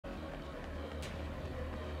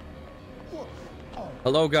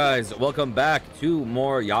Hello guys, welcome back to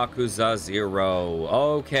more Yakuza 0.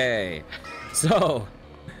 Okay, so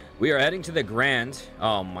we are heading to the Grand.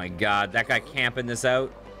 Oh my god, that guy camping this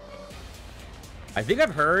out. I think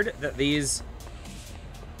I've heard that these...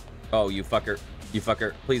 Oh, you fucker. You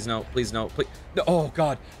fucker. Please no, please no, please. No. Oh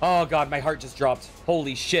god, my heart just dropped.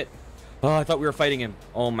 Holy shit. Oh, I thought we were fighting him.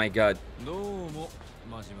 Oh my god.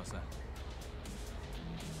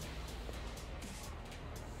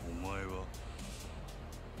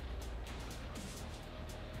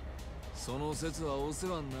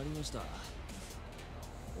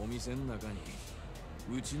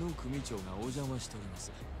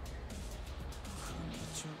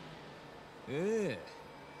 Eh.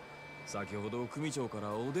 先ほど組長か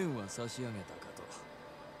らお電話差し上げたかと。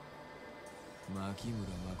牧村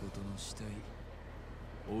誠の死体、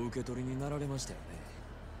お受け取りになられましたよね。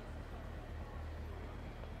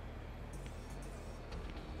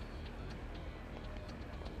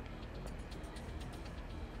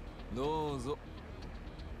どうぞ、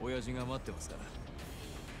親父が待ってますから。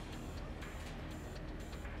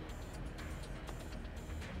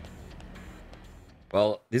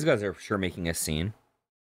Well, these guys are sure making a scene.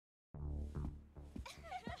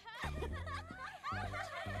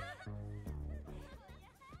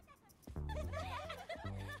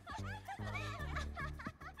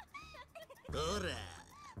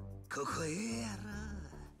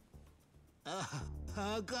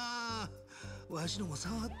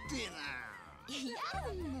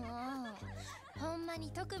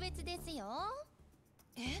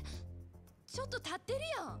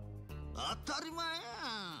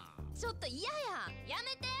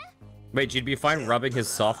 Wait, you'd be fine rubbing his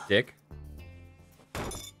soft dick?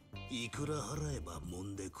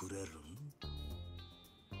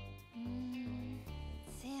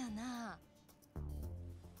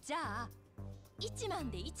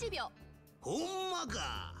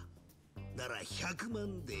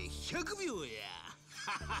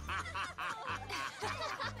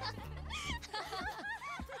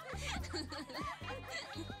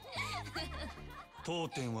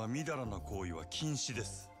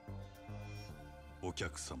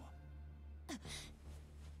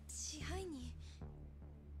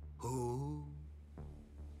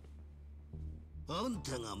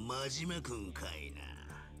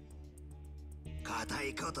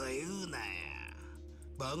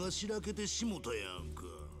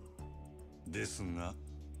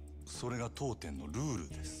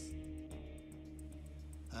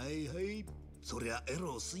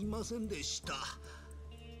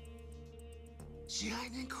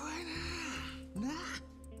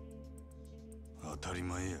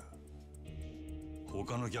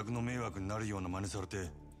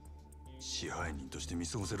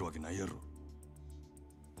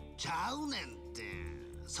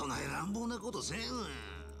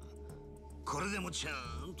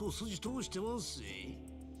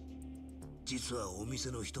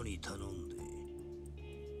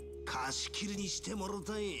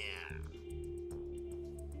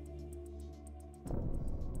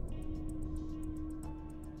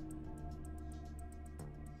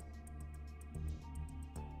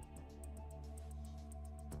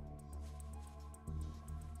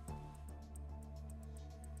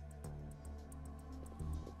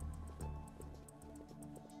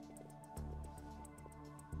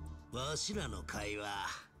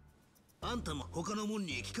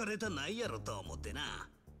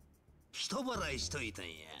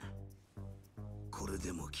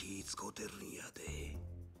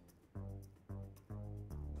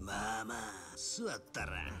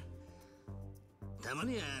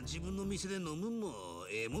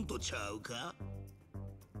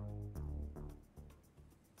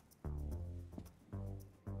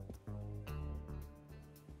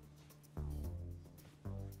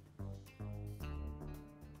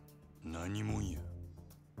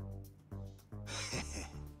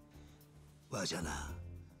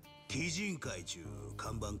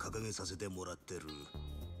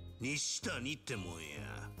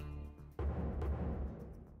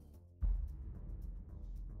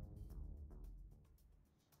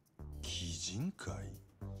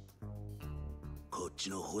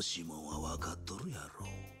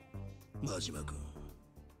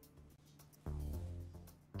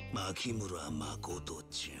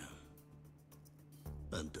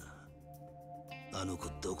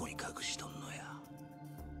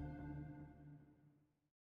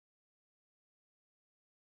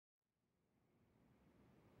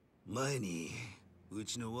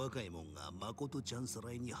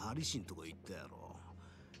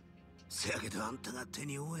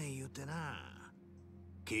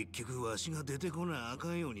 結局わしが出てこなあ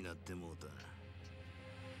かんようになってもうた。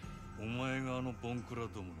お前があのボンクラ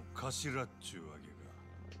どもの頭っちゅうわ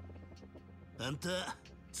けか。あんた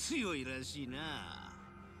強いらしいな。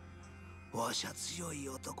わしゃ強い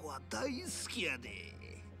男は大好きやで。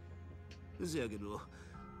せやけど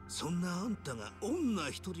そんなあんたが女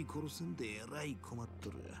一人殺せんでえらい困っと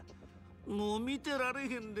る。もう見てられ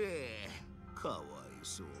へんで。かわい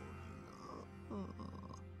そうに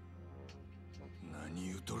な。何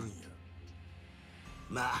言うとるんや。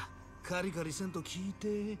まあカリカリせんと聞い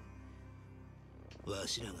て。わ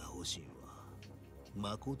しらが欲しいんは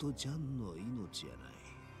誠ちゃんの命や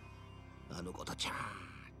ない。あの子とちゃん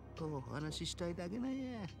とお話ししたいだけなん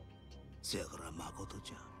や。せやから誠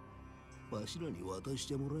ちゃん、わしらに渡し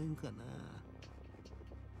てもらえんか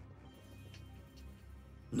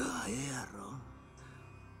な。なえやろ。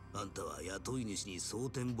あんたは雇い主に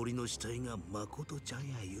蒼天堀の死体が誠ちゃん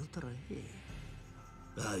や言うたらええ。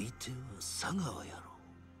相手は佐川やろ。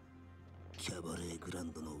キャバレーグラ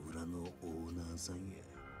ンドの裏のオーナーさんや。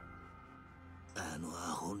あの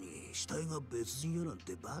アホに死体が別人やなん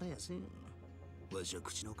てバレやせん。わしは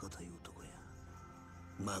口の固い男や。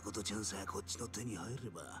誠ちゃんさえこっちの手に入れ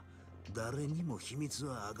ば誰にも秘密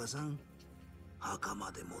は明かさん。墓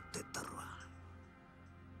まで持ってったるわ。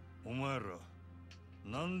お前ら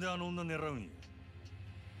なんであの女狙うんや。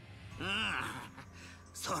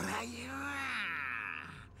そりゃ言うわ。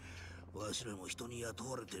わしらも人に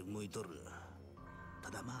雇われて動いとる。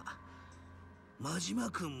ただまあ真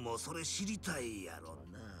島君もそれ知りたいやろ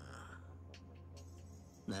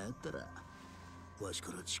な。なんやったらわし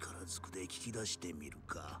から力ずくで聞き出してみる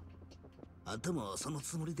か。あんたもその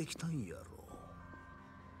つもりで来たんやろ。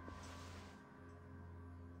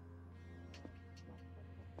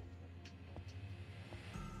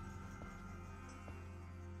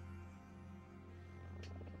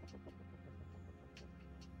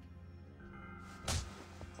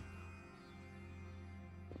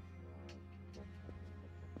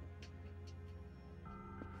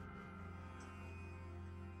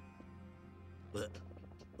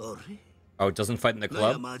Oh, it doesn't fight in the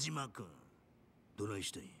club? どない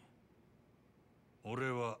してんや。俺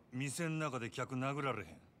は店の中で客殴られへん。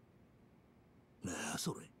なあ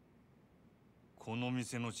それ。この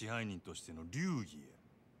店の支配人としての流儀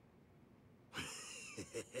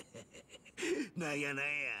や。なんやなん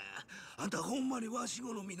や。あんたほんまにわし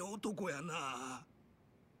好みの男やな。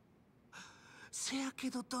せやけ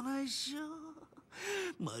どどないしよう。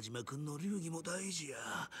真島君の流儀も大事や。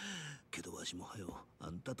けどわしもはよ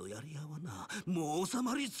あんたとやり合わな。もう収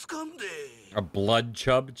まりつかんで。A blood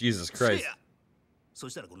chub? Jesus Christ. そ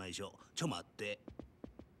したらこないしょ。ちょ待って。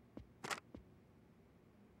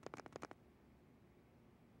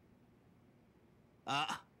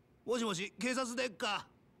あ、もしもし警察でっか。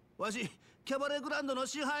わしキャバレーグランドの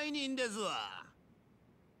支配人ですわ。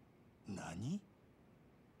何？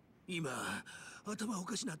今頭お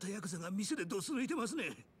かしなったヤクザが店でドス抜いてます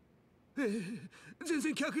ね。全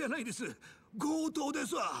然客やないです。強盗で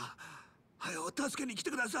すわ。はよ助けに来て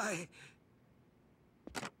ください。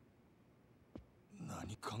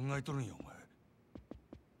何考えとるんやお前。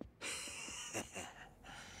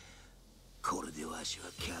これでわしは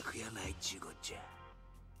客やないちゅうこっちゃ。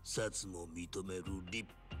札も認める立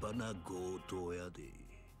派な強盗やで。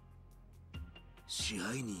支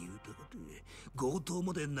配人言うたことで強盗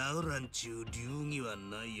まで殴らんちゅう流儀は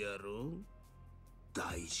ないやろ。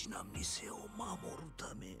大事な店を守る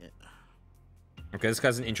ため。Okay, this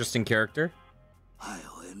guy's an interesting character. は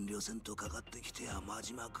よ遠慮せんとかかってきてや真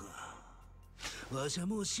島君。わしは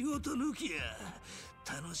もう仕事抜きや。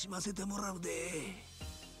楽しませてもらうで。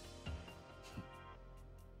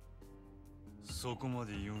そこま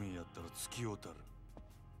で言うんやったら付き合うたる。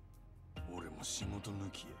俺も仕事抜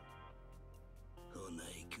きや。ほな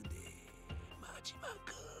行くで真島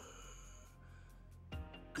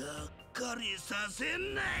君。がっかりさせ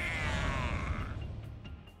んなや。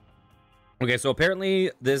 Okay, so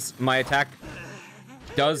apparently my attack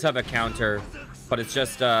does have a counter, but it's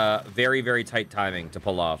just very, very tight timing to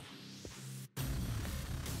pull off.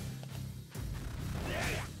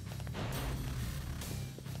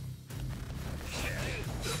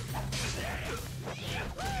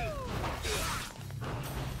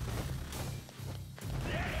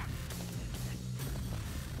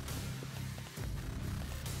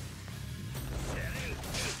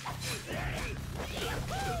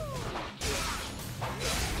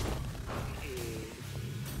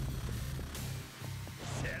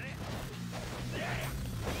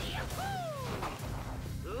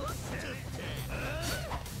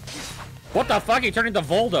 What the fuck? He turned into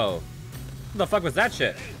Voldo. What the fuck was that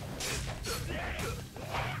shit?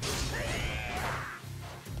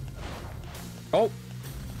 Oh.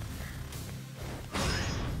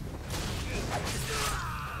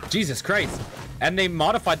 Jesus Christ. And they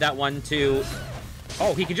modified that one to...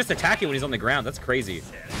 Oh, he can just attack you when he's on the ground. That's crazy.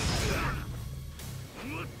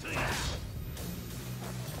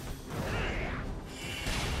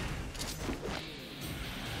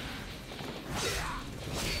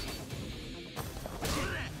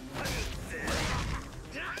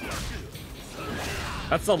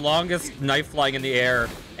 That's the longest knife flying in the air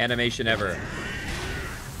animation ever.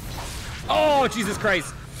 Oh, Jesus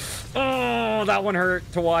Christ. Oh, that one hurt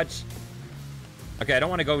to watch. Okay, I don't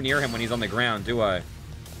want to go near him when he's on the ground, do I?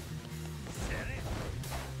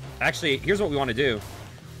 Actually, here's what we want to do.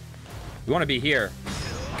 We want to be here.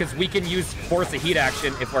 Because we can use Force of Heat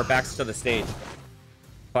action if our back's to the stage.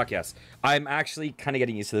 Fuck yes. I'm actually kind of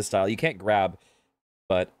getting used to this style. You can't grab,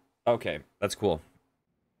 but okay, that's cool.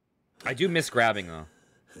 I do miss grabbing, though.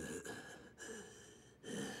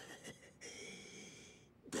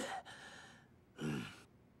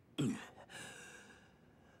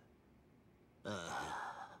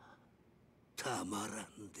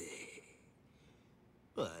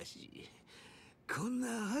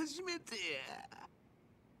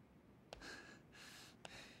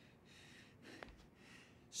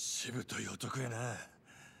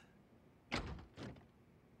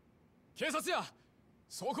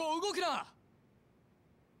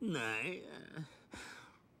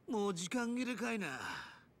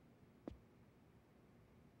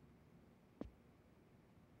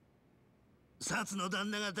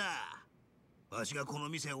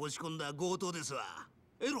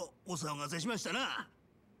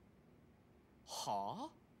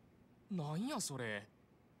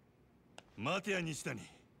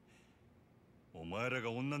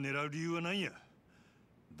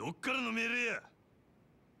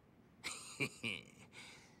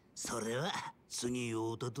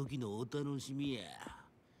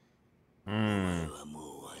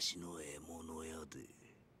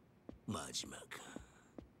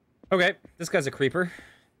 Okay, this guy's a creeper.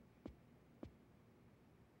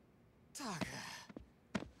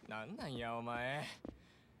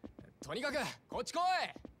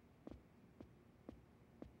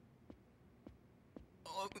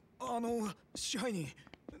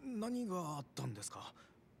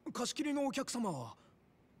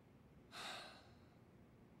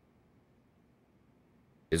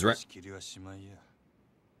 Is rent?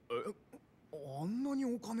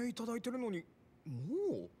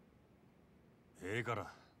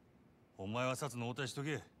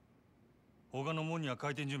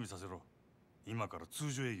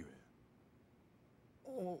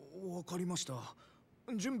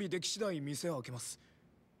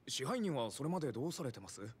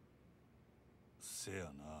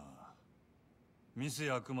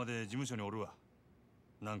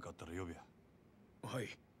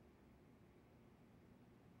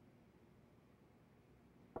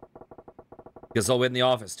 Guess I'll wait in the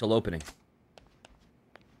office till opening.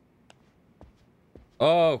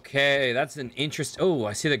 Okay, that's an interest. Oh,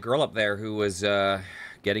 I see the girl up there who was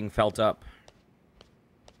getting felt up.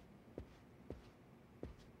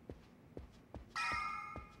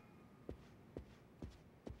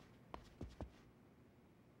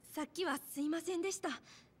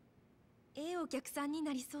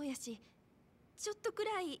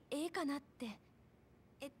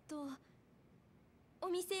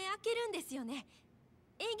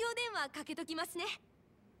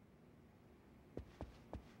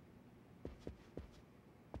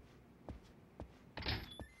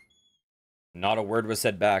 Not a word was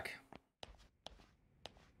said back.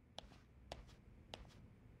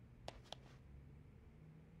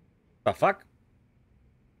 The fuck?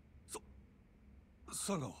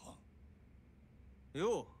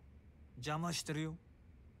 Yo, 邪魔してるよ。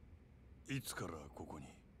いつからここに？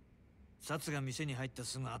札が店に入った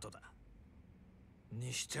すぐ後だ。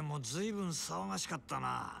にしてもずいぶん騒がしかった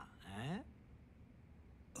な。え？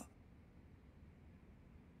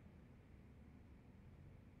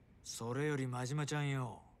それより真島ちゃん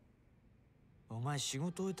よ。お前仕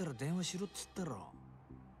事終えたら電話しろっつったろ。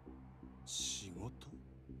仕事？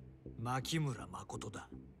牧村誠だ。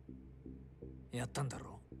やったんだ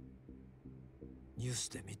ろ。ニュース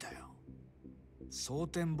で見たよ。蒼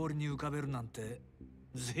天堀に浮かべるなんて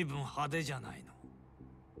ずいぶん派手じゃないの。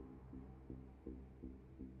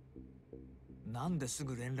なんです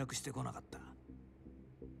ぐ連絡してこなかった？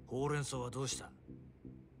ほうれん草はどうした？う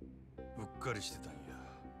っかりしてたんや。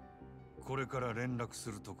これから連絡す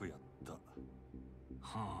るとこやった。は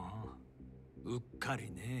あ、うっか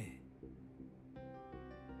りね。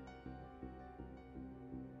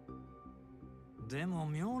でも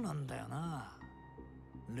妙なんだよな。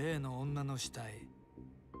例の女の死体、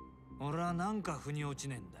俺はなんか腑に落ち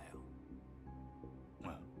ねえんだよ。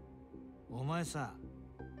お前さ、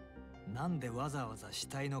なんでわざわざ死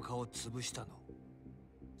体の顔潰したの？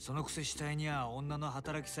そのくせ死体には女の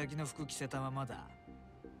働き先の服着せたままだ。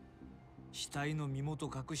死体の身元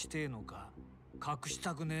隠してえのか隠し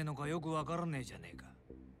たくねえのかよくわからねえじゃねえか。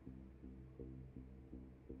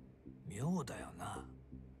妙だよな。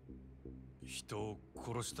人を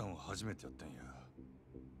殺したんは初めてやったんや。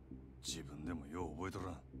自分でもよう覚えと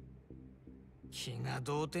らん。気が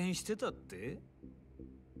動転してたって？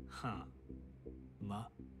はあ、ま、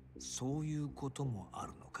そういうこともあ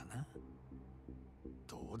るのかな。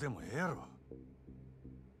どうでもええやろ。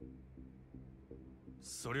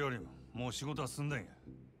それよりももう仕事は済んだんや。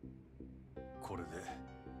これで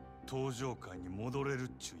登場会に戻れる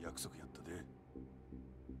っちゅう約束やったで。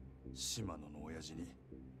島野の親父に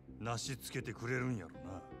なしつけてくれるんやろ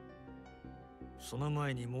な。その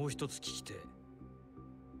前にもう一つ聞きて。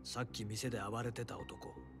さっき店で暴れてた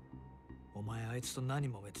男、お前あいつと何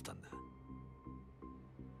揉めてたんだ？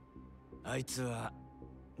あいつは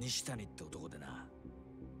西谷って男でな。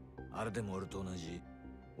あれでも俺と同じ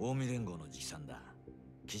近江連合の直参だ。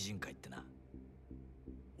鬼人会ってな。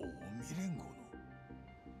近江連合の？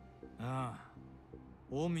ああ、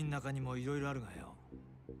近江の中にもいろいろあるがよ。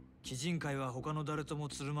鬼人会は他の誰とも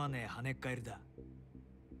つるまねえ跳ねっ返りだ。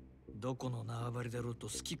どこの縄張りだろうと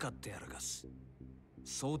好き勝手やらかす。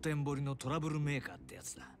蒼天堀のトラブルメーカーってや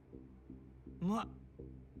つだ。ま、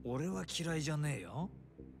俺は嫌いじゃねえよ。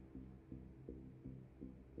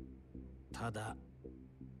ただ、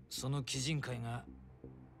その鬼人会が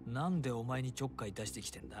なんでお前にちょっかい出してき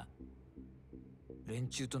てんだ？連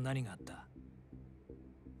中と何があった？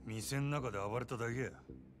店ん中で暴れただけや。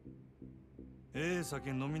酒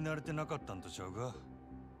飲み慣れてなかったんとちゃうか？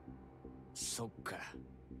そっか。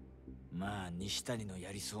まあ西谷の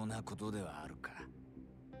やりそうなことではあるか。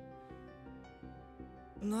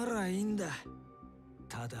ならいいんだ。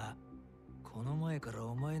ただこの前から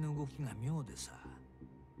お前の動きが妙でさ、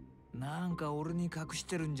なんか俺に隠し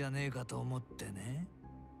てるんじゃねえかと思ってね。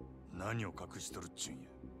何を隠しとるっちゅう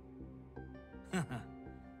んや。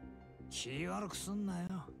気悪くすんなよ。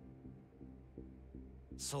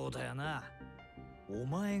そうだよな。お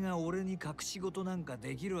前が俺に隠し事なんか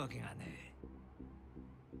できるわけがねえ。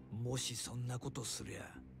もしそんなことすりゃ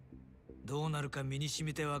どうなるか身に染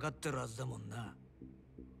みて分かってるはずだもんな。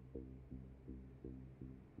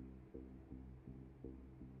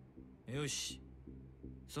よし、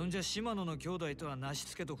そんじゃ島野の兄弟とはなし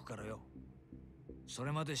つけとくからよ。そ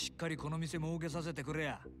れまでしっかりこの店儲けさせてくれ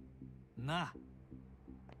やな。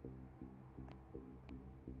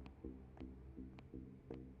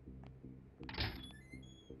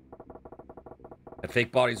That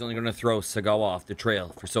fake body's only going to throw Sagawa off the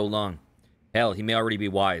trail for so long. Hell, he may already be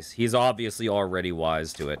wise. He's obviously already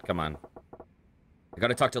wise to it. Come on. I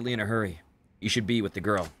gotta talk to Lee in a hurry. You should be with the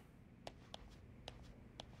girl.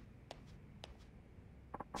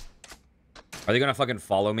 Are they gonna fucking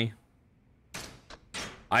follow me?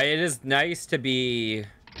 It is nice to be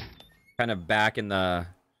kind of back in the...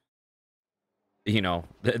 You know,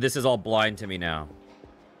 this is all blind to me now.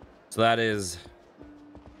 So that is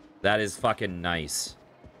fucking nice.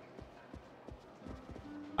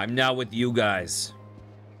 I'm now with you guys.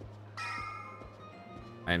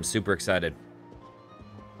 I am super excited.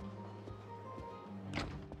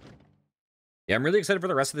 Yeah, I'm really excited for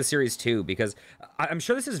the rest of the series too, because I'm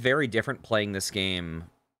sure this is very different playing this game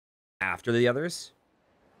after the others.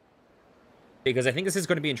 Because I think this is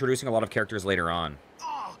going to be introducing a lot of characters later on.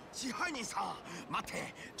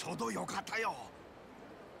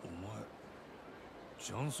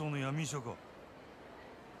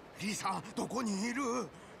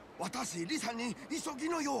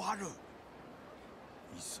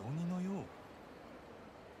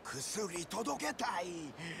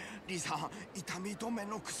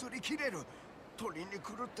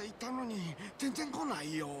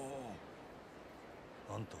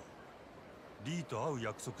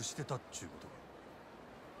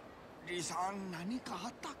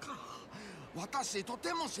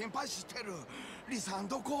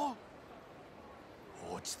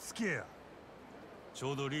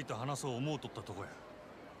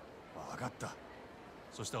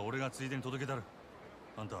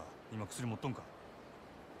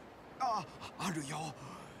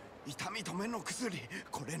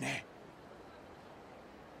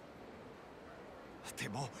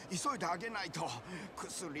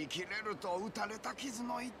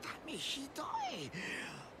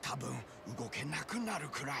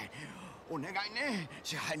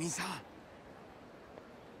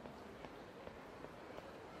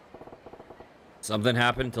 Something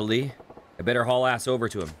happened to Lee? I better haul ass over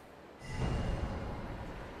to him.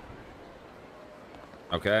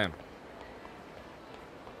 Okay.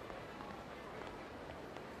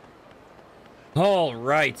 All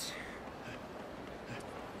right.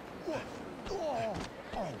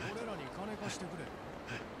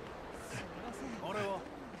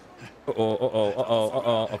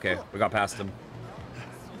 Uh-oh. Okay, we got past him.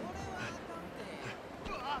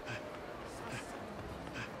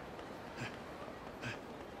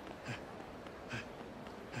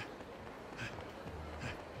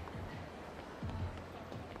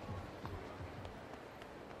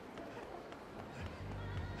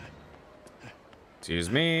 Excuse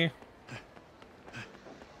me.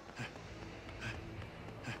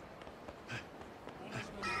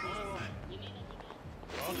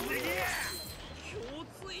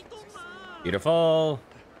 Beautiful.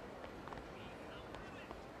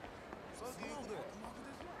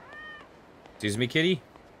 Excuse me, kitty.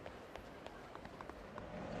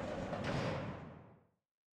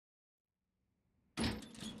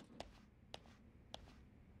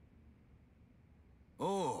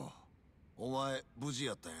 Oh, お前無事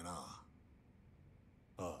やったんやな。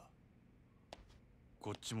ああ。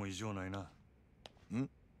こっちも異常ないな。ん？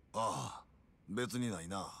ああ、別にない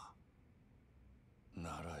な。な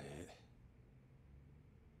らええ。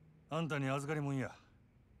あんたに預かりもんや。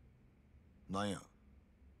なんや。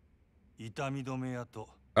痛み止め屋と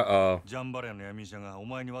Uh-oh. ジャンバラヤの闇医者がお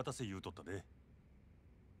前に渡せ言うとったで。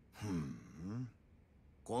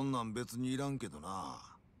こんなん別にいらんけどな。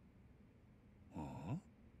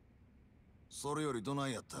それよりどな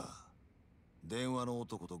いやった？電話の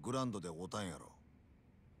男とグランドで会うたんやろ。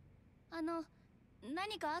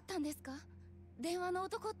何かあったんですか？電話の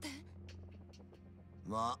男って。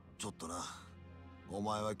まあ、ちょっとな。お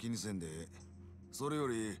前は気にせんで。それよ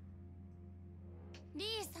りリ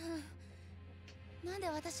ーさん、なんで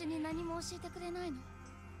私に何も教えてくれないの？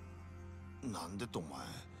なんでとお前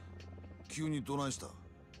急にどないした？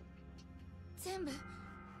全部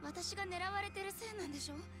私が狙われてるせいなんで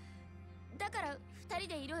しょ？だから二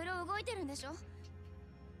人でいろいろ動いてるんでしょ？だ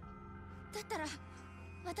ったら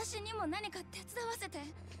私にも何か手伝わせて。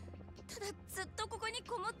ただずっとここに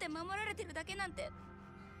こもって守られてるだけなんて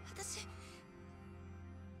私。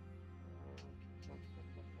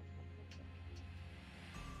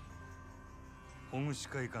保護司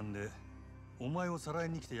会館でお前をさらい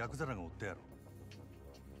に来たヤクザらがおったやろ。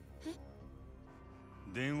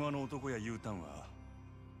電話の男や言うたんは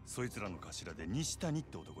そいつらの頭で西谷っ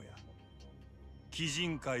て男や。鬼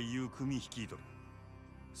人会いう組率いとる。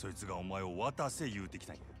そいつがお前を渡せ言うてき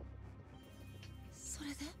たんや。それ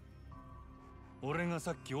で俺が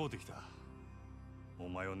さっき会うてきた。お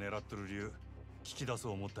前を狙っとる理由聞き出そ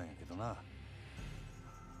う思ったんやけどな。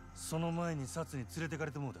その前にサツに連れてか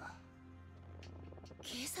れてもうだ。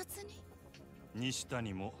警察に？西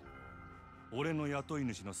谷も俺の雇い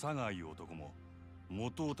主の佐川いう男も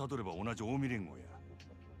元をたどれば同じ近江連合や。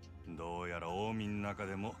どうやら近江の中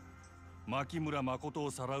でも牧村誠を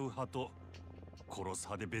さらう派と殺す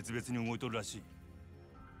派で別々に動いとるらしい。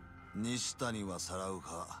西谷はさらう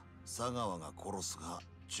派、佐川が殺す派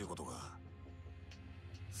ちゅうことか。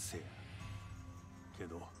せやけ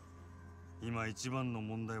ど今一番の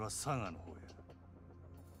問題は佐賀の方や。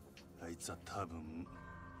あいつは多分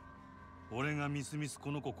俺がみすみす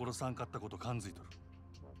この子殺さんかったこと感づいとる。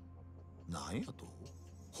なんやと？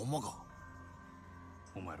ほんまか？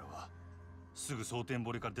お前らはすぐ蒼天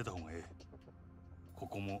堀から出た方がええ。こ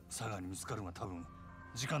こも佐賀に見つかるのは多分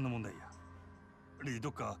時間の問題や。リー、ど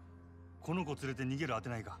っかこの子連れて逃げる当て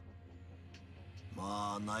ないか？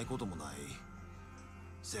まあないこともない。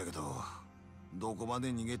せやけどどこまで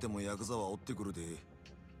逃げてもヤクザは追ってくるで。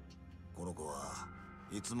この子は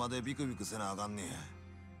いつまでビクビクせなあかんねん。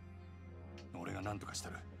俺が何とかした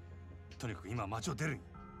る。とにかく今町を出るんや。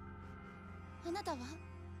あなたは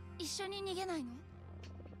一緒に逃げないの？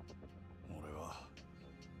俺は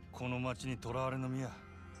この町に囚われの身や。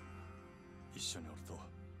一緒におると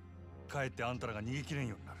かえってあんたらが逃げきれん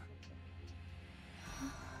ようになる。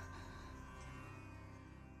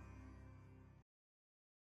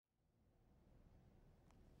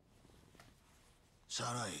し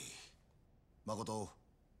ゃあない。誠、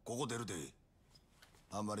ここ出るで。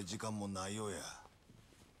あんまり時間もないようや。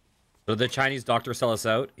So did the Chinese doctor sell us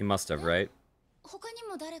out? He must have, right? 他に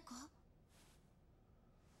も誰か？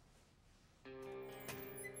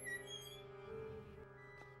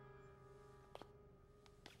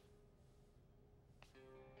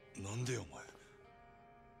なんでよ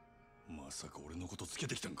お前。まさか俺のことつけ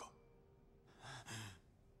てきたんか？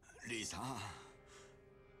リーさん、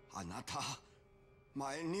あなた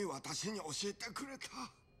前に私に教えてくれた。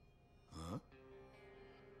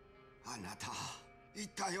あなた言っ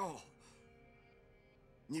たよ。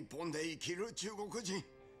日本で生きる中国人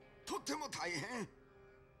とっても大変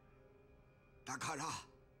だから、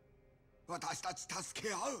私たち助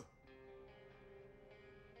け合う。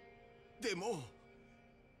でも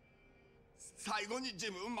最後に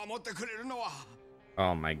自分守ってくれるのは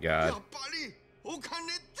Oh my や god. っぱりお金っ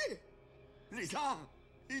てリさん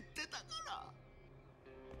言ってたか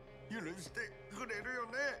ら、許してくれるよ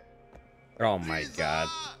ね。 Oh my リさ god.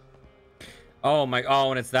 Oh my.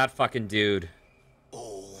 Oh, and it's that fucking dude. んおん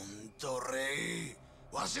とれ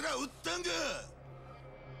わしら撃ったんか。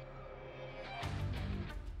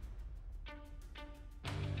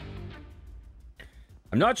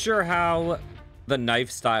 I'm not sure how the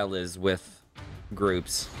knife style is with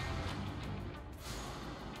groups.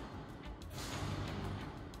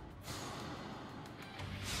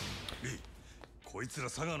 こいつら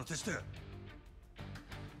佐川の手下や。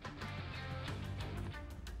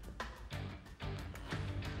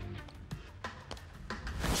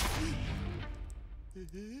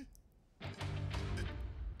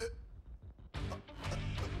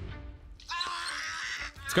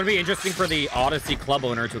It's gonna be interesting for the Odyssey club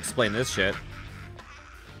owner to explain this shit.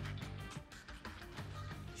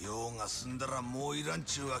 用が済んだらもういらん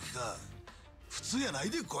ちゅうわけか。普通やない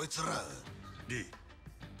でこいつら。リー、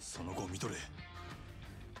その後見とれ。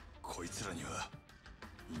こいつらには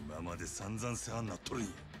今まで散々世話になっとるんや。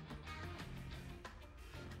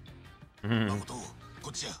誠、こ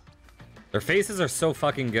っちや。 Their faces are so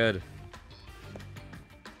fucking good.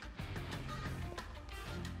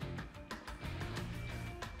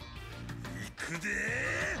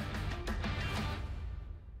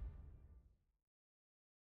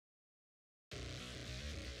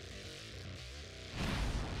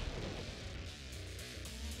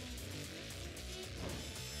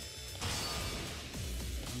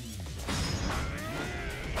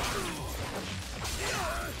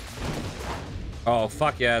 Oh,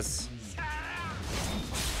 fuck yes.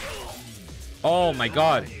 Oh my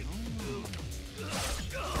god.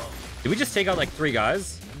 Did we just take out like 3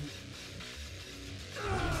 guys?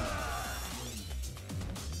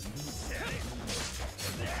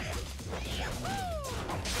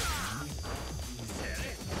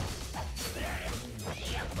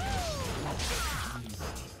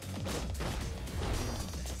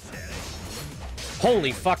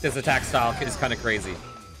 Holy fuck, this attack style is kind of crazy.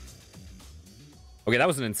 Okay, that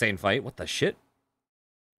was an insane fight. What the shit?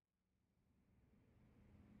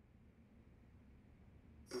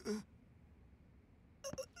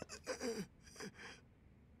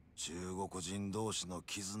 中国人同士の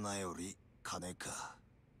絆より金か。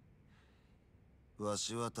わ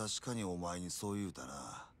しは確かにお前にそう言うた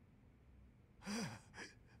な。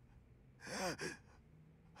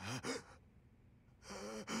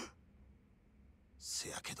せ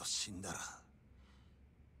やけど死んだら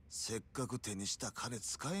せっかく手にした金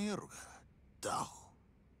使えんやろが。ダホ。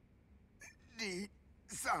リ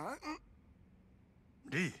さん、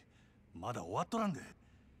リー、まだ終わっとらんで。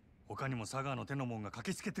他にも佐川の手のもんが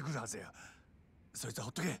駆けつけてくるはずや。そいつはほ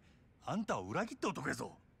っとけ。あんたを裏切った男や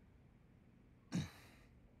ぞ。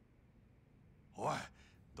おい、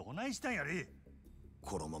どないしたんやリー。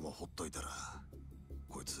このままほっといたら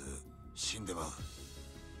こいつ死んでまう。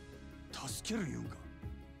助ける言うんか。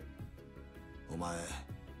お前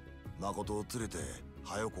誠を連れて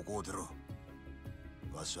早くここを出ろ。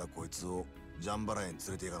わしはこいつをジャンバラへに連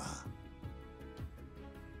れて行か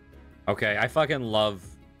な。 Okay, I fucking love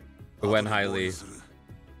the Wen Hai Lee.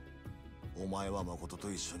 お前は誠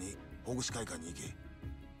と一緒に保護司会館に行け。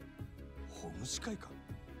保護司会館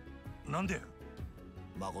なんでや。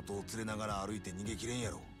誠を連れながら歩いて逃げきれんや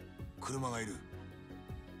ろ。車がいる。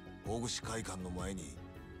保護司会館の前に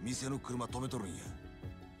店の車止めとるんや。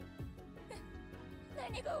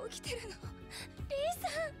何が起きてるの？リーさ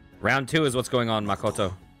ん。 Round 2 is what's going on,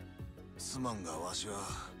 Makoto. すまんがわしは。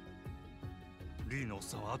リーのおっ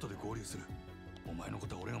さんは後で合流する。お前のこ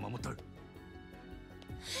とは俺が守ったる。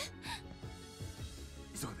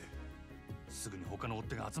急げで。すぐに他の追っ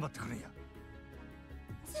手が集まってくるんや。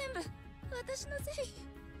全部私のせい。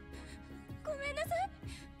ごめんなさい。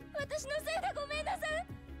私のせいでごめんなさい。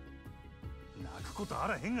泣くことあ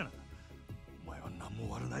らへんがな。お前は何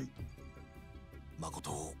も悪ない。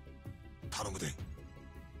誠を頼むで。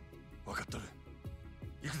分かっとる。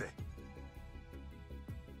行くぜ。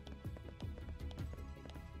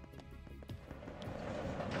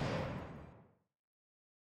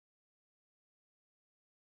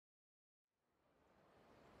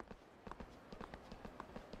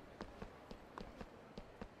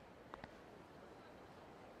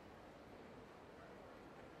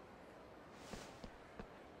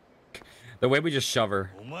The way we just shove her.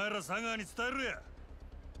 お前ら佐川に伝えるや。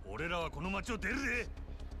俺らはこの町を出るで。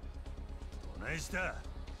どないした。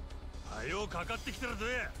はよかかってきたらどう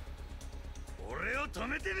や。俺を止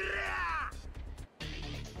めてみろや。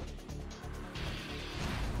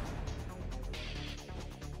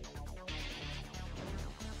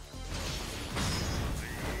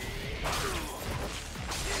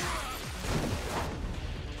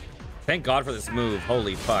Thank God for this move.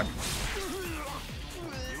 Holy fuck.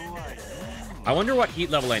 I wonder what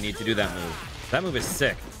heat level I need to do that move. That move is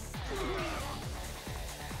sick.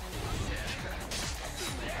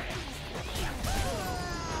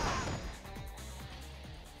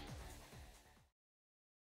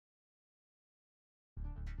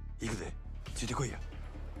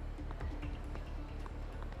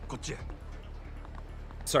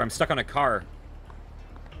 Sorry, I'm stuck on a car.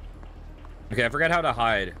 Okay, I forgot how to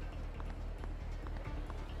hide.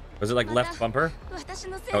 Was it like left bumper?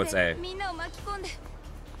 Oh, it's A.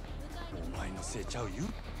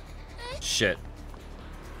 Shit.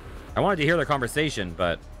 I wanted to hear their conversation,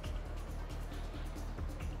 but...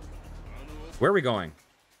 Where are we going?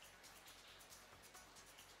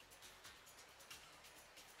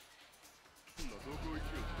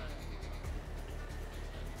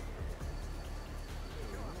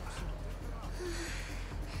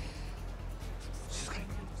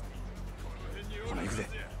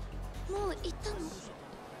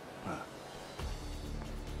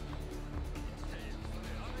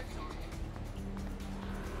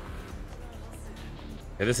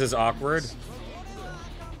 Okay, this is awkward.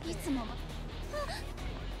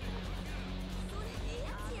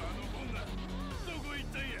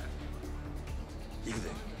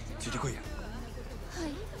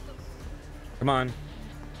 Come on.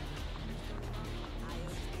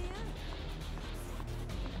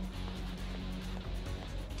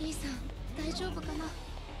 Lee-さん、大丈夫かな。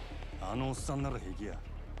あのおっさんなら平気や。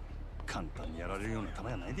簡単にやられるような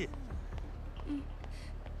玉やないで。うん、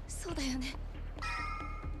そうだよね。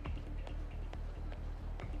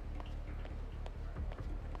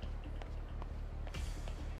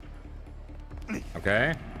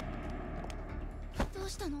Okay. どう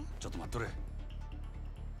したの？ちょっと待っとれ。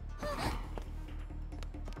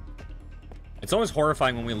It's always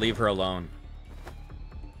horrifying when we leave her alone.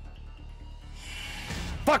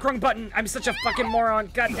 Fuck, wrong button! I'm such a fucking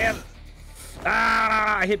moron! Goddamn!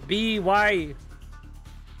 Ah! I hit B. Why?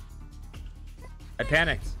 I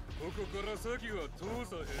panicked.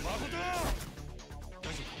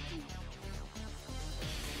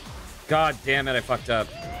 God damn it! I fucked up.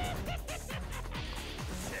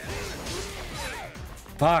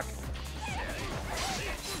 Fuck.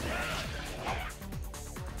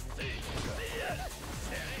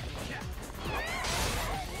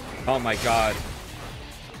 Oh my god.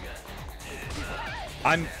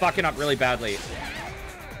 I'm fucking up really badly.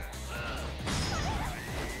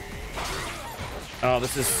 Oh,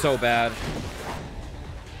 this is so bad.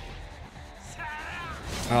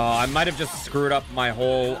 Oh, I might have just screwed up my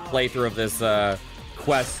whole playthrough of this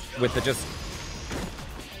quest with the just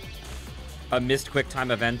a missed quick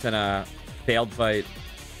time event and a failed fight.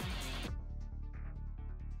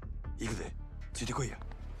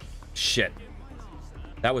 Shit.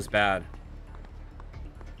 That was bad.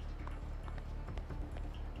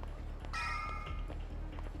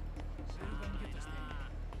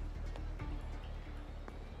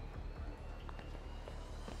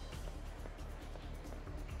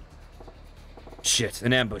 Shit,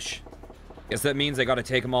 an ambush. Guess that means I gotta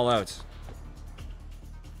take them all out.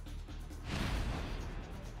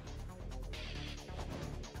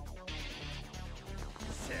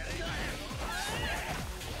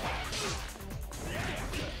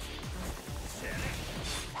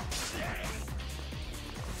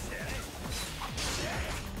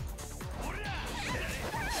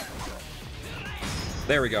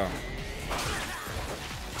 There we go.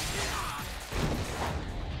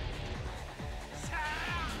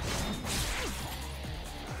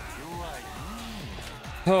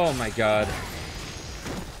 Oh my god.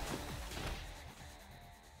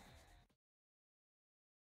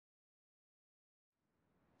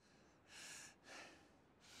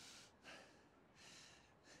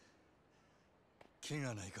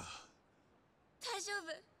 Daijoubu. 大丈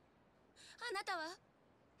夫。あなたは？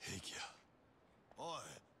平気や。おい。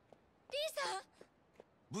リーさん。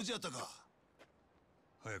無事やったか。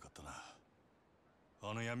早かったな。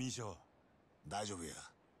あの闇医者は。大丈夫や。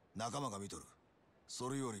仲間が見とる。そ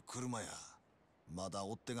れより車や。まだ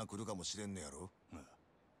追っ手が来るかもしれんねやろ。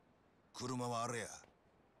車はあれや。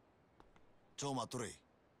ちょ待っとれ。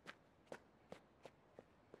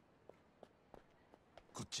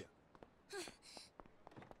こっちや。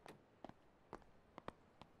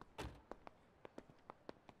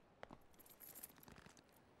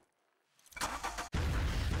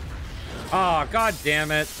Oh, god damn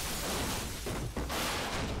it.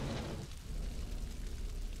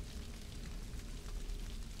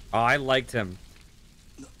 Oh, I liked him.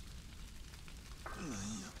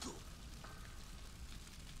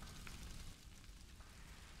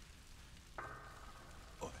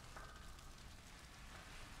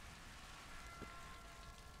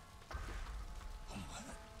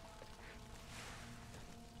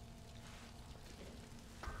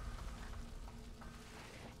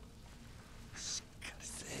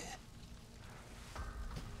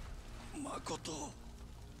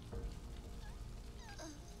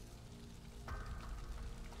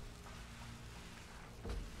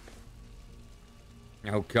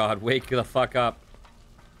 Oh god, wake the fuck up.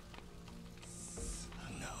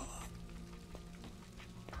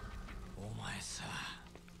お前さ、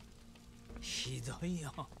ひどい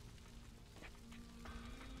よ。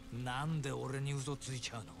なんで俺に嘘つい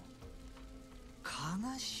ちゃうの？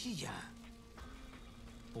悲しいじゃん。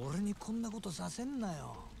俺にこんなことさせんな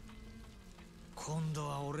よ。今度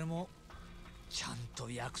は俺もちゃん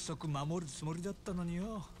と約束守るつもりだったのに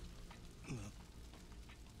よ。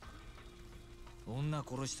女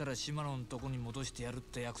殺したら島野のとこに戻してやるっ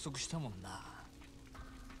て約束したもんな。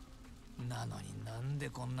なのになんで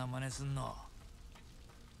こんな真似すんの？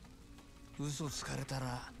嘘つかれた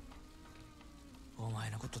らお前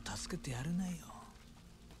のこと助けてやれないよ。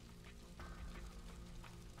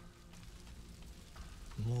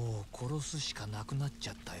もう殺すしかなくなっち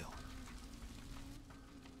ゃったよ。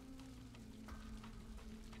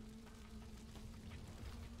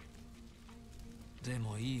で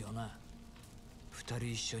もいいよな。二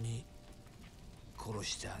人一緒に殺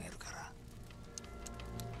してあげるから。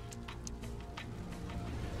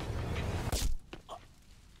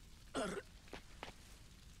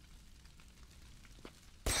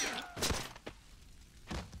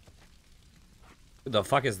Who the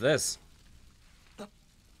fuck is this? な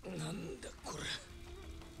んだこれ。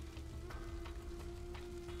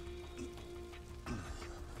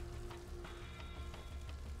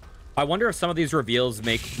I wonder if some of these reveals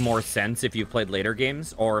make more sense if you've played later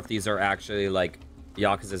games, or if these are actually, like,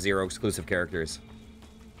 Yakuza 0 exclusive characters.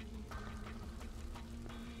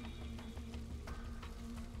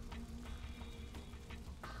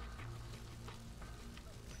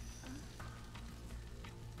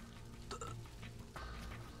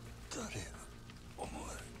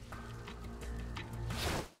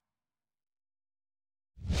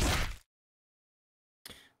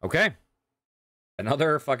 Okay.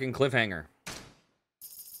 Another fucking cliffhanger.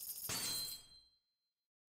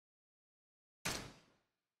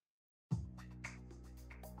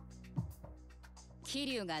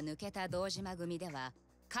 Kiryu が抜けた堂島組では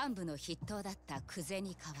幹部の筆頭だった久世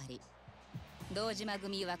に代わり、堂島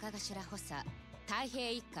組若頭補佐太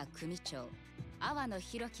平一家組長阿波野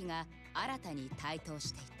弘樹が新たに台頭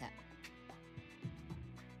していた。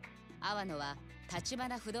阿波野は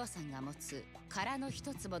橘不動産が持つ空の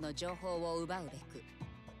一坪の情報を奪うべく、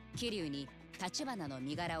桐生に橘の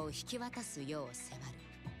身柄を引き渡すよう迫る。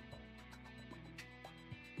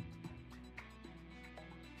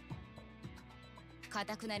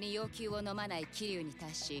頑なに要求を飲まない桐生に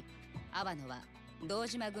対し、阿波野は堂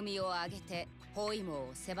島組を挙げて包囲網を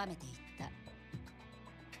狭めていった。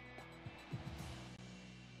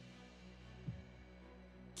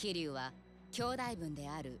桐生は兄弟分で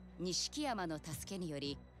ある錦山の助けによ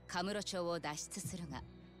りカムロ町を脱出するが、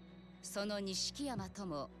その錦山と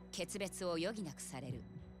も決別を余儀なくされる。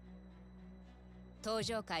東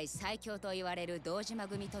上界最強と言われる堂島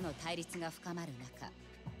組との対立が深まる中、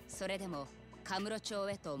それでもカムロ町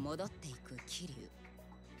へと戻っていく桐生。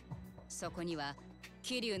そこには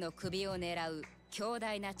桐生の首を狙う強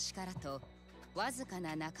大な力とわずか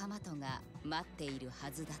な仲間とが待っている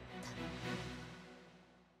はずだった。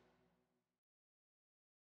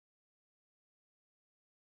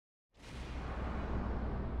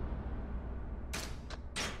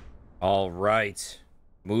All right,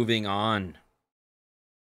 moving on.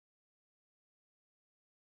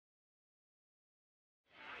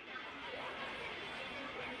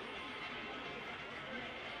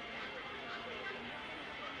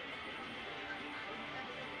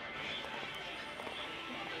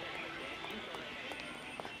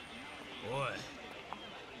 Oi.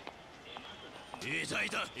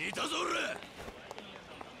 いたぞ俺。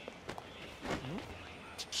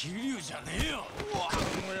桐生じゃねえよ。こ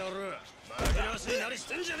の野郎、紛らわしいなりし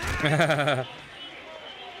てんじゃねえ。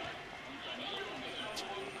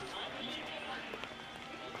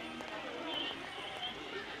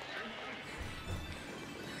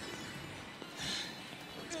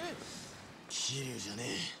桐生じゃねえ。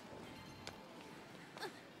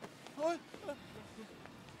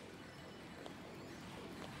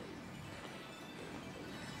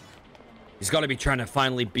He's got to be trying to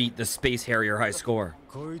finally beat the Space Harrier high score.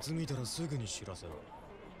 こいつ見たらすぐに知らせろ。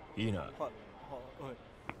いいな。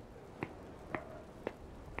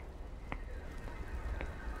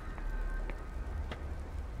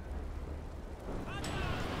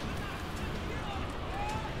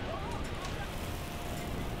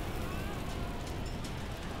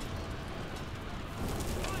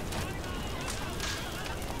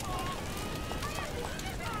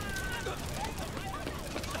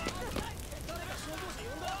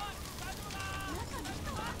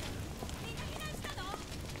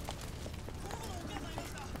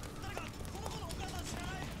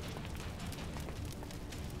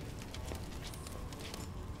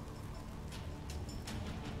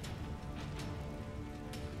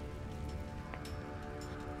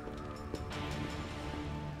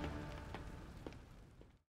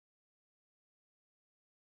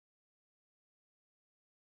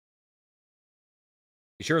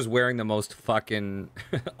He sure is wearing the most fucking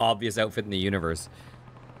obvious outfit in the universe.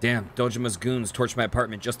 Damn, Dojima's goons torched my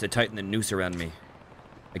apartment just to tighten the noose around me.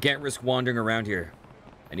 I can't risk wandering around here.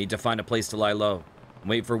 I need to find a place to lie low and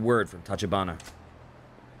wait for word from Tachibana.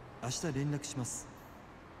 明日連絡します。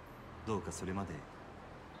どうかそれまで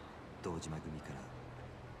堂島組から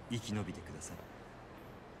生き延びてください。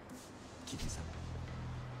キリンさん。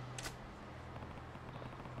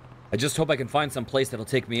 I just hope I can find some place that'll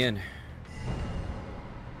take me in.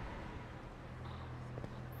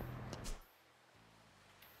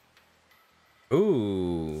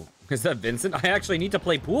 Ooh, is that Vincent? I actually need to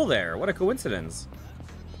play pool there. What a coincidence.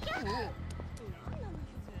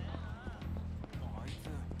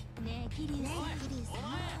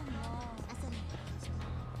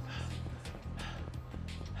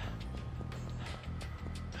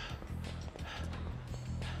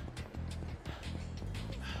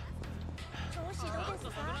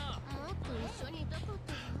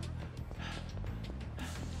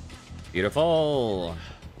 Beautiful.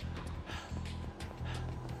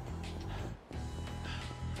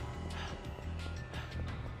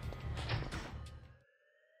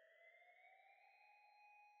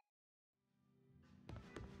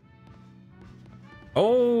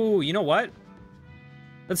 Oh, you know what?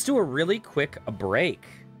 Let's do a really quick break,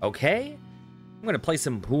 okay? I'm gonna play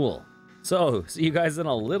some pool. So, see you guys in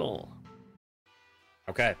a little.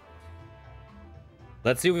 Okay.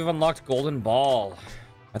 Let's see if we've unlocked Golden Ball.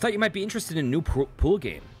 I thought you might be interested in a new pool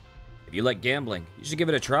game. If you like gambling, you should give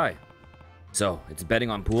it a try. So, it's betting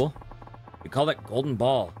on pool. We call it Golden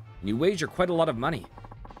Ball, and you wager quite a lot of money.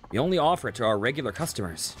 We only offer it to our regular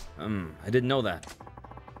customers. I didn't know that.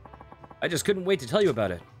 I just couldn't wait to tell you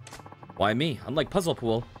about it. Why me? Unlike Puzzle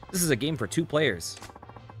Pool, this is a game for 2 players.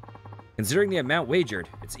 Considering the amount wagered,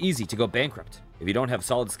 it's easy to go bankrupt if you don't have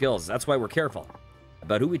solid skills. That's why we're careful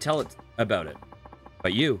about who we tell it about it.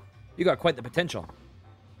 But you got quite the potential.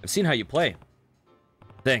 I've seen how you play.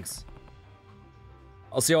 Thanks.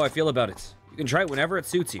 I'll see how I feel about it. You can try it whenever it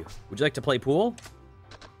suits you. Would you like to play pool?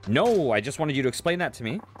 No, I just wanted you to explain that to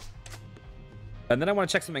me. And then I want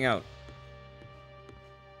to check something out.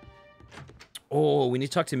 Oh, we need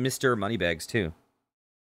to talk to Mr. Moneybags, too.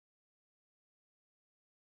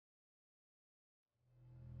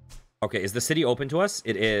 Okay, is the city open to us?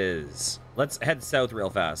 It is. Let's head south real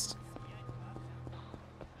fast.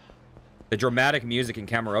 The dramatic music in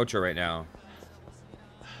Kamurocho right now.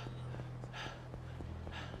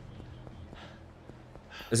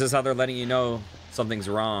 This is how they're letting you know something's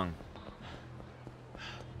wrong.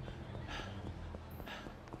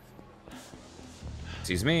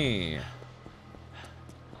 Excuse me.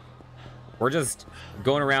 We're just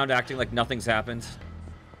going around acting like nothing's happened.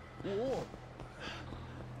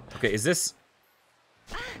 Okay, is this...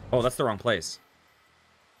 Oh, that's the wrong place.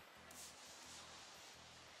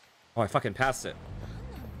 Oh, I fucking passed it.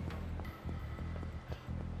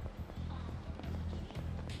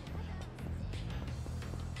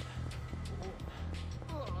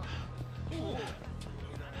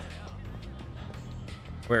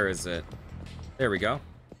 Where is it? There we go.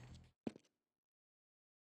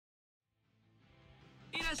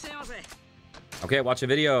 Okay, watch a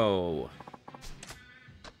video.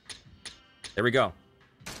 There we go.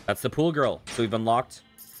 That's the pool girl. So we've unlocked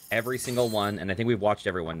every single one, and I think we've watched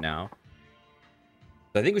everyone now.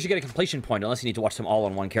 So I think we should get a completion point, unless you need to watch them all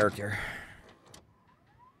on one character.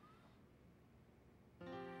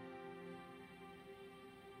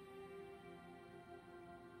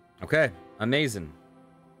 Okay, amazing.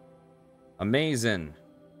 Amazing.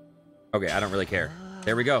 Okay, I don't really care.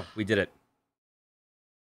 There we go. We did it.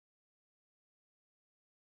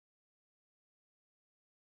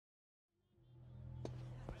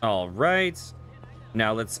 All right.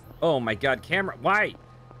 Now let's... Oh my god, camera... Why?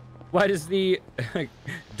 Why does the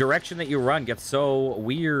direction that you run get so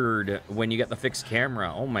weird when you get the fixed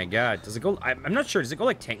camera? Oh my god. Does it go... I'm not sure. Does it go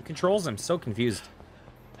like tank controls? I'm so confused.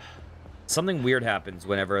 Something weird happens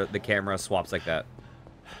whenever the camera swaps like that.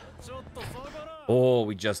 Oh,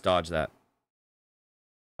 we just dodged that.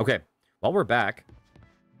 Okay. While we're back,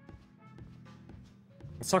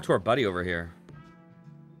 let's talk to our buddy over here.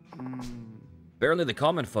 Apparently the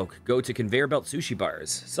common folk go to conveyor belt sushi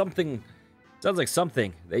bars. Something... Sounds like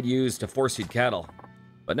something they'd use to force-feed cattle.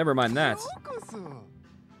 But never mind that.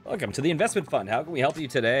 Welcome to the investment fund. How can we help you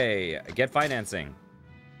today? Get financing.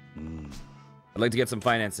 I'd like to get some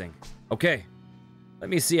financing. Okay.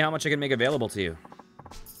 Let me see how much I can make available to you.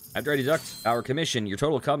 After I deduct our commission, your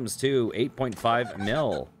total comes to 8.5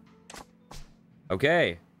 mil.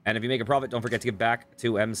 Okay. And if you make a profit, don't forget to give back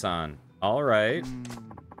to M-san. All right.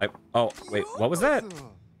 Oh, wait. What was that?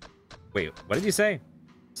 Wait, what did you say?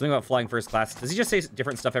 Something about flying first class. Does he just say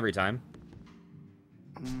different stuff every time?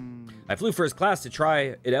 I flew first class to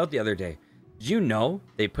try it out the other day. Did you know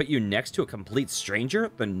they put you next to a complete stranger?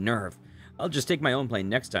 The nerve. I'll just take my own plane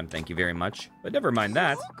next time, thank you very much. But never mind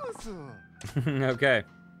that. Okay.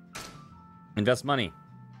 Invest money.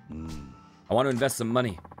 I want to invest some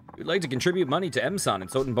money. We'd like to contribute money to M-san and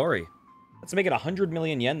Sotenbori. Let's make it 100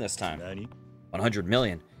 million yen this time. 100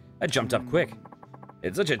 million? That jumped up quick.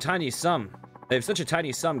 It's such a tiny sum. If such a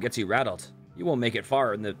tiny sum gets you rattled, you won't make it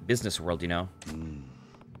far in the business world, you know.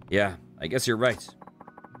 Yeah, I guess you're right.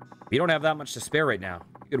 We don't have that much to spare right now.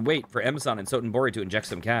 You could wait for M-san and Sotenbori to inject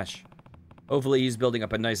some cash. Hopefully he's building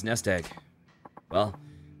up a nice nest egg. Well,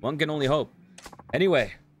 one can only hope.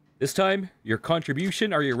 Anyway, this time, your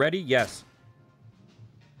contribution, are you ready? Yes.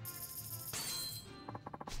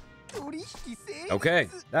 Okay,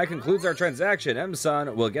 that concludes our transaction.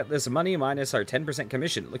 M-san will get this money minus our 10%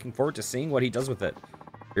 commission. Looking forward to seeing what he does with it.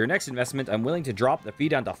 For your next investment, I'm willing to drop the fee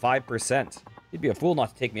down to 5%. He'd be a fool not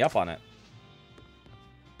to take me up on it.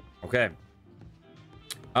 Okay.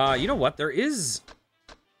 You know what? There is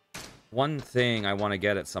one thing I want to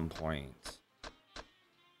get at some point.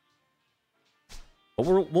 But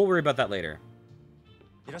we'll worry about that later.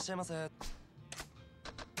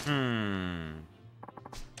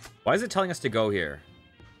 Why is it telling us to go here?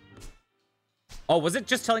 Oh, was it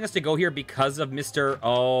just telling us to go here because of Mr...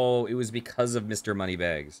 Oh, it was because of Mr.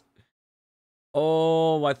 Moneybags.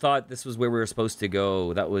 Oh, I thought this was where we were supposed to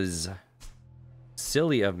go. That was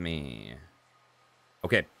silly of me.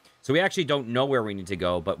 Okay, so we actually don't know where we need to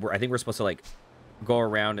go, but I think we're supposed to, like, go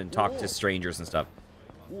around and talk to strangers and stuff.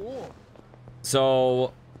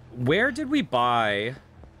 So, where did we buy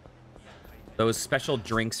those special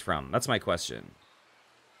drinks from? That's my question.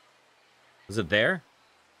 Was it there?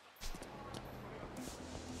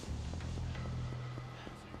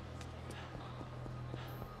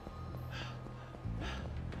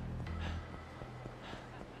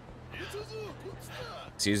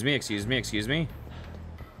 Excuse me, excuse me, excuse me.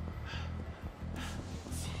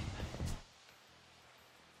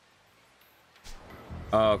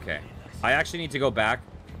 Okay. I actually need to go back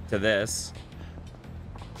to this.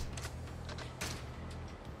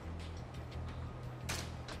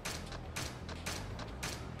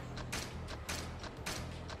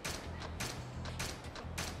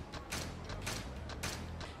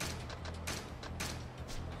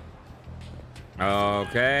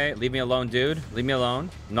 Okay, leave me alone, dude. Leave me alone.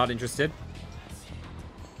 I'm not interested.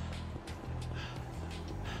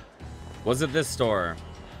 Was it this store?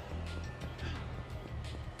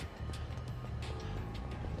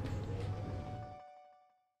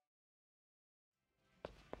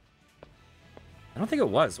 I don't think it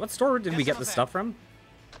was. What store did we get the stuff from?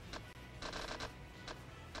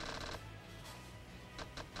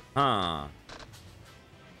 Huh.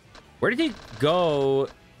 Where did he go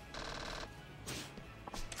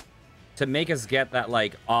to make us get that,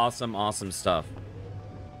 like, awesome, awesome stuff?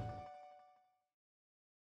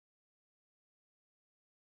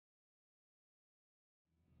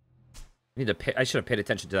 I need to pay, I should have paid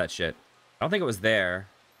attention to that shit. I don't think it was there.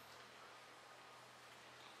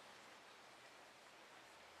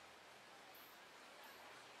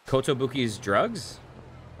 Kotobuki's drugs?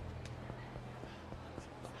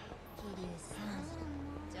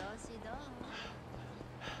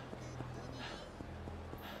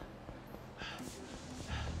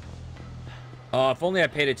 Oh, if only I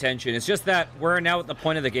paid attention. It's just that we're now at the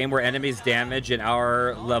point of the game where enemies damage and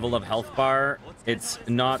our level of health bar, it's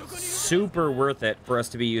not super worth it for us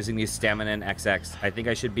to be using these stamina and XX. I think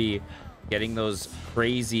I should be getting those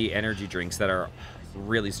crazy energy drinks that are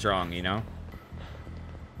really strong, you know?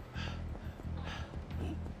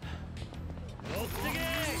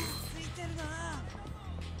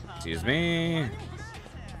 Excuse me.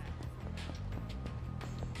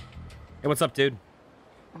 Hey, what's up, dude?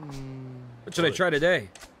 What should I try today?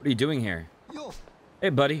 What are you doing here? Hey,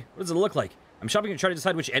 buddy. What does it look like? I'm shopping and trying to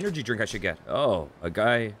decide which energy drink I should get. Oh,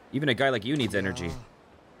 even a guy like you needs energy.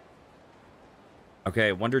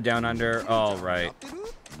 Okay, Wonder Down Under. All right.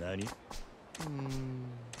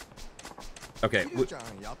 Okay,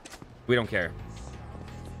 we don't care.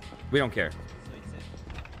 We don't care.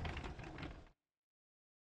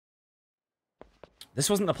 This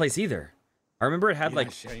wasn't the place either. I remember it had,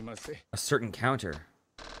 like, a certain counter.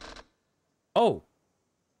 Oh!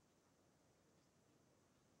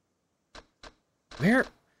 Where?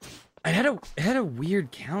 It had a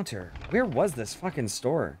weird counter. Where was this fucking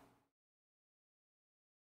store?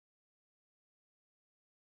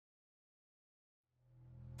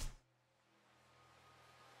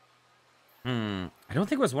 I don't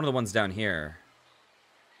think it was one of the ones down here.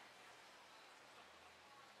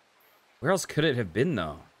 Where else could it have been,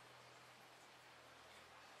 though?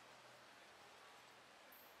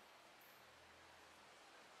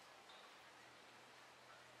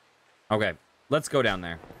 Okay, let's go down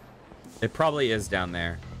there. It probably is down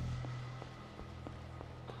there.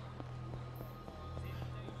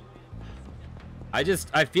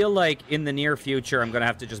 I feel like in the near future, I'm gonna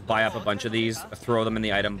have to just buy up a bunch of these, throw them in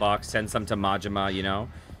the item box, send some to Majima, you know?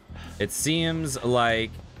 It seems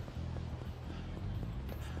like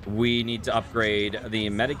we need to upgrade the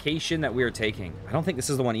medication that we are taking. I don't think this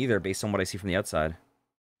is the one either, based on what I see from the outside.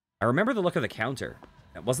 I remember the look of the counter.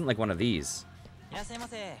 It wasn't like one of these.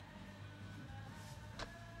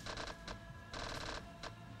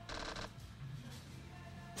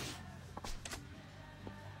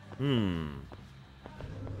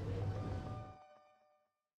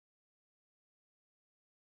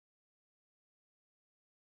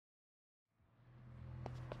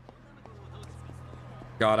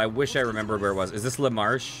 God, I wish I remembered where it was. Is this Le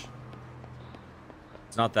Marche?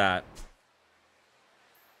 It's not that.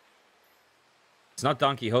 It's not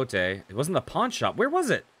Don Quixote. It wasn't the pawn shop. Where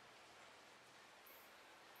was it?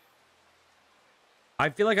 I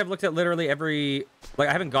feel like I've looked at literally every... Like,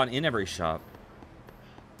 I haven't gone in every shop.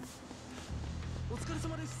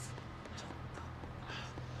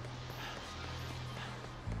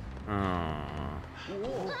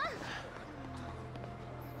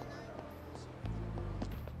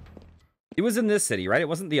 It was in this city, right? It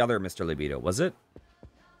wasn't the other Mr. Libido, was it?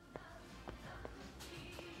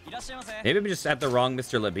 Maybe I'm just at the wrong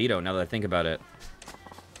Mr. Libido now that I think about it.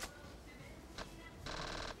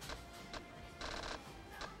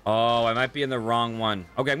 Oh, I might be in the wrong one.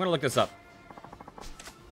 Okay, I'm gonna look this up.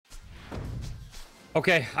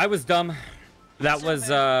 Okay, I was dumb. That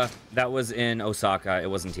was in Osaka. It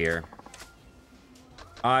wasn't here.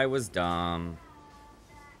 I was dumb.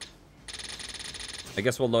 I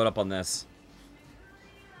guess we'll load up on this.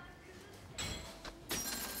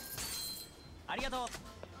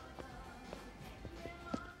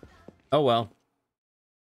 Oh well.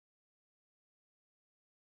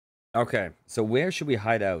 Okay, so where should we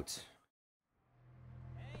hide out?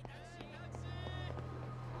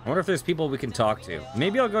 I wonder if there's people we can talk to.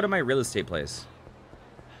 Maybe I'll go to my real estate place.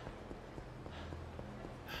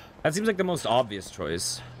 That seems like the most obvious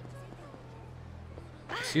choice.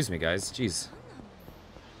 Excuse me, guys. Jeez.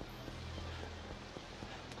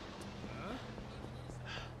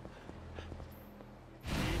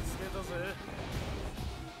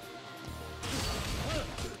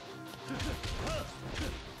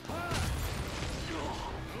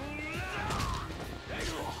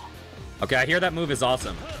 Okay, I hear that move is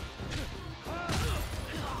awesome.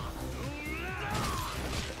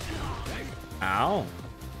 Ow.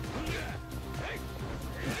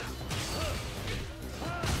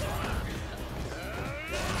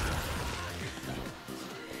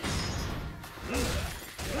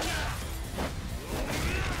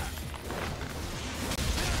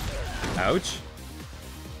 Ouch.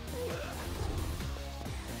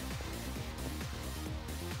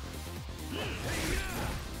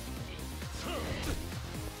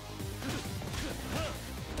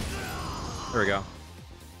 There we go.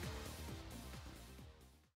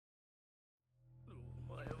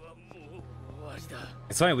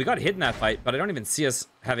 It's funny, we got hit in that fight, but I don't even see us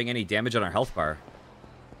having any damage on our health bar.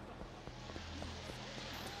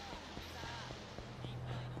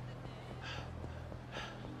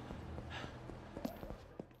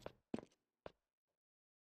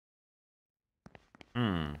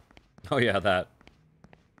 Oh yeah, that.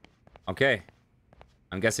 Okay.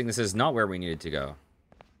 I'm guessing this is not where we needed to go.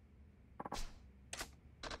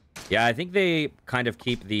 Yeah, I think they kind of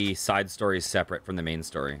keep the side stories separate from the main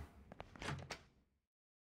story.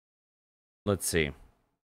 Let's see.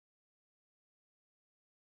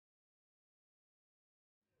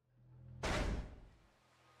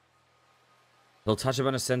 He'll touch a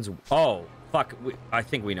button and sends... Oh, fuck. I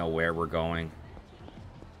think we know where we're going.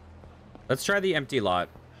 Let's try the empty lot.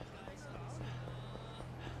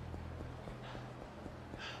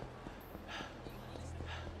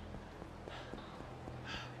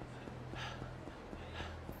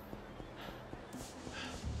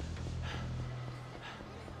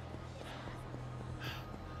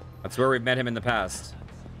 That's where we've met him in the past.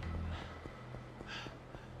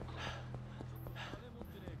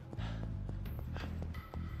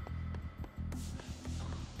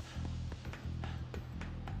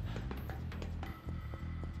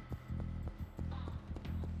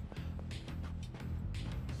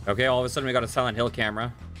 Okay, all of a sudden we got a Silent Hill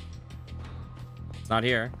camera. It's not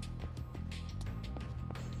here.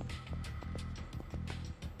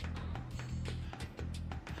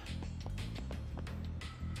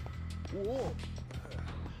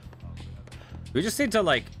 We just need to,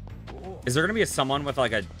 like... Is there gonna be someone with,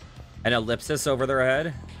 like, an ellipsis over their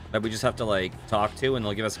head that we just have to, like, talk to and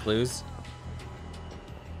they'll give us clues?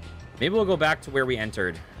 Maybe we'll go back to where we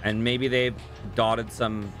entered, and maybe they've dotted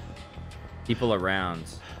some people around.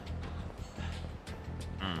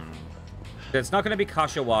 It's not gonna be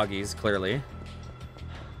Kashiwagi's, clearly.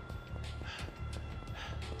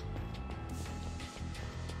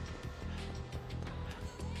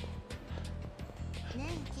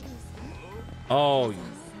 Oh,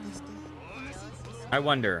 I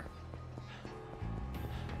wonder.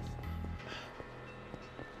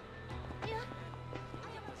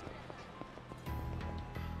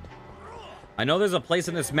 I know there's a place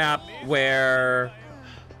in this map where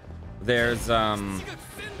there's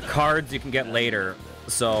cards you can get later,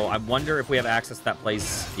 so I wonder if we have access to that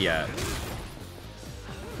place yet.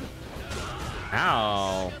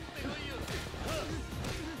 Ow.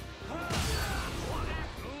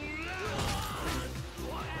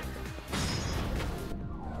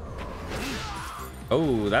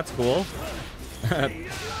 Oh, that's cool.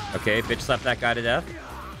 Okay, bitch slap that guy to death.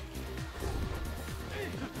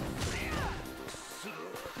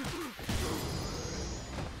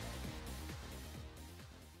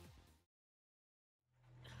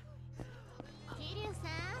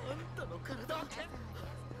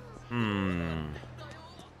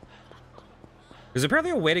 There's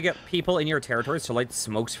apparently a way to get people in your territories to light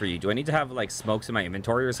smokes for you. Do I need to have, like, smokes in my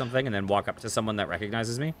inventory or something and then walk up to someone that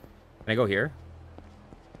recognizes me? Can I go here?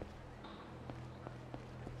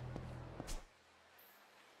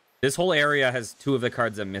 This whole area has 2 of the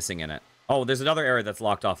cards I'm missing in it. Oh, there's another area that's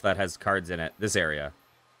locked off that has cards in it. This area.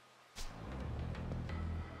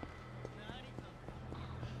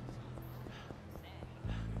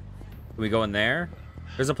 Can we go in there?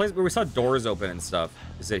 There's a place where we saw doors open and stuff.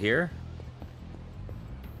 Is it here?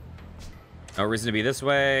 No reason to be this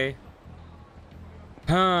way.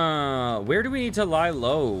 Where do we need to lie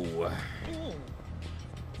low?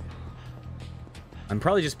 I'm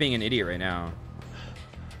probably just being an idiot right now.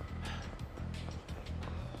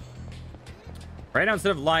 Right now,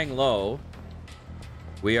 instead of lying low,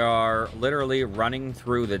 we are literally running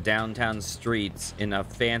through the downtown streets in a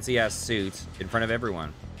fancy-ass suit in front of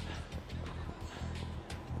everyone.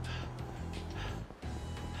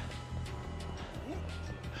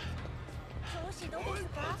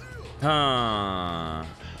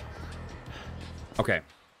 Okay.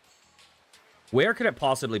 Where could it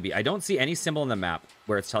possibly be? I don't see any symbol on the map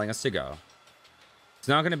where it's telling us to go. It's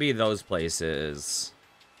not going to be those places.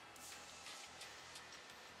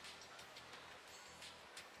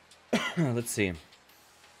 Let's see.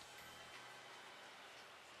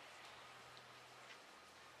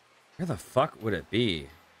 Where the fuck would it be?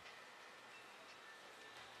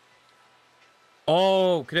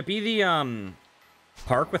 Oh, could it be the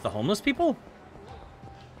park with the homeless people?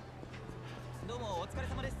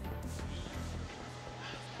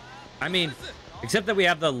 I mean, except that we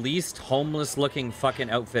have the least homeless looking fucking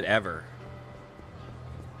outfit ever.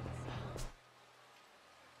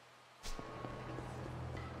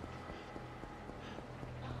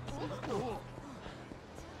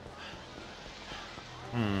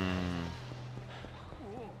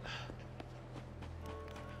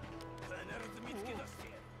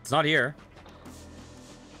 It's not here.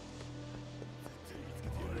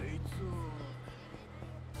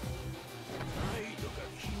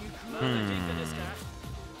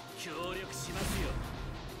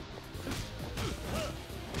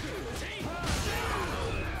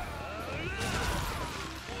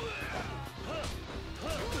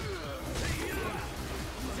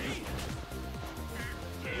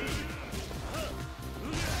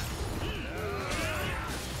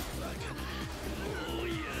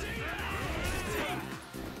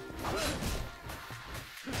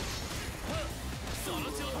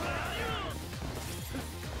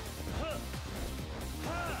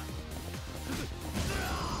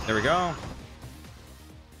 There we go.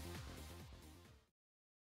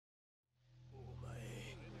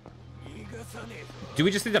 Do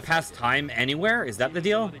we just need to pass time anywhere? Is that the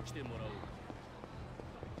deal? Can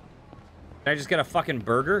I just get a fucking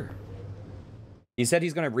burger? He said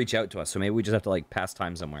he's gonna reach out to us, so maybe we just have to like pass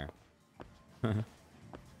time somewhere.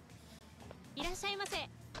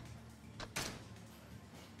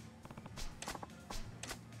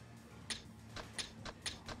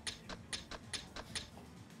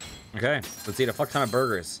 Okay, let's eat a fuck ton of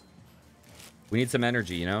burgers. We need some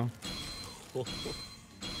energy, you know?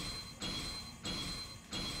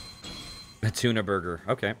 A tuna burger.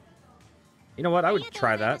 Okay. You know what? I would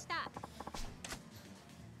try that.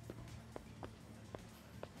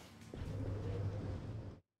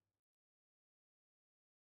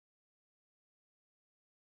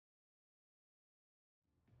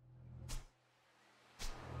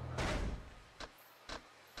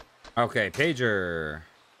 Okay, pager.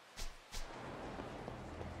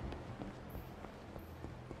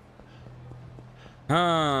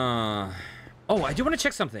 Oh, I do want to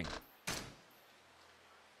check something.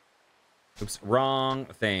 Oops, wrong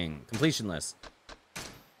thing. Completion list. I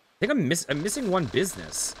think I'm missing one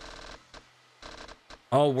business.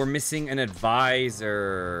 Oh, we're missing an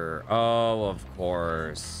advisor. Oh, of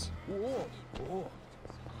course.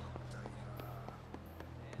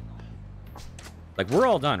 Like, we're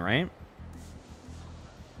all done, right?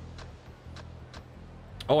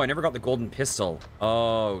 Oh, I never got the golden pistol.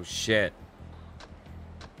 Oh, shit.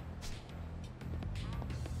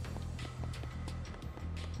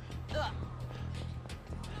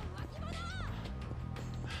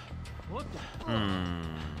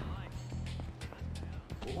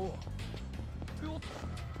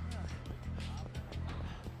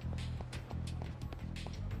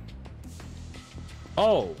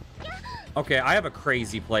 Oh. Okay, I have a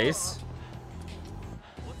crazy place.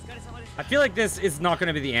 I feel like this is not going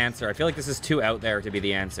to be the answer. I feel like this is too out there to be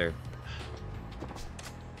the answer.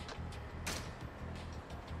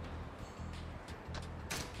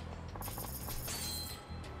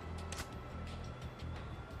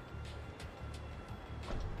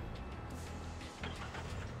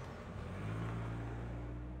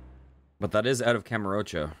 But that is out of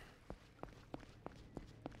Kamurocho.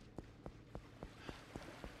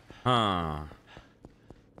 Huh.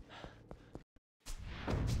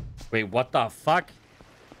 Wait, what the fuck?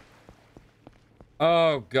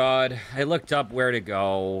 Oh, God. I looked up where to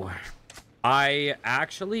go. I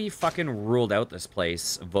actually fucking ruled out this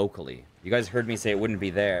place vocally. You guys heard me say it wouldn't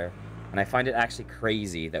be there. And I find it actually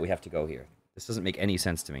crazy that we have to go here. This doesn't make any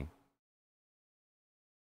sense to me.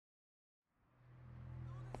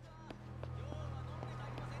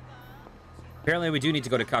 Apparently, we do need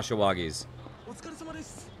to go to Kashiwagi's.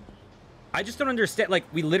 I just don't understand. Like,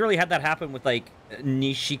 we literally had that happen with, like,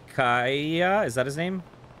 Nishikaya. Is that his name?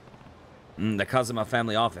 The Kazama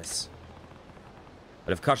family office.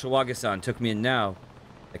 But if Kashiwagi-san took me in now,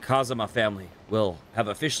 the Kazama family will have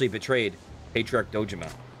officially betrayed Patriarch Dojima.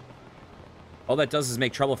 All that does is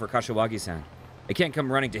make trouble for Kashiwagi-san. I can't come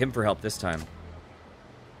running to him for help this time.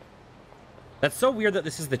 That's so weird that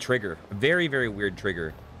this is the trigger. A very, very weird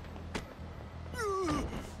trigger.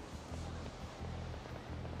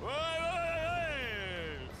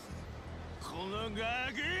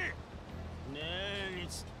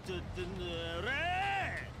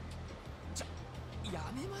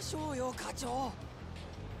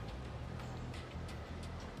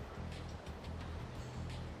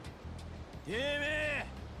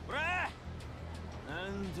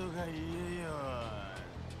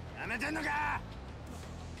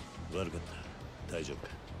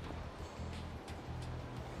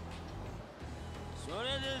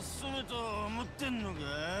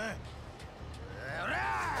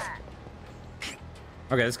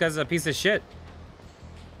 Okay, this guy's a piece of shit.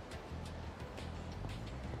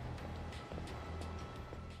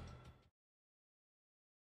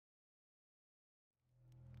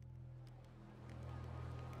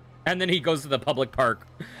 And then he goes to the public park.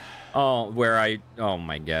 Oh, where I... Oh,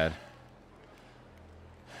 my God.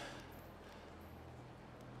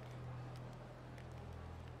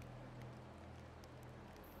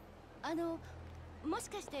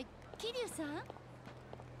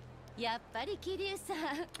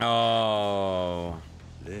 Oh.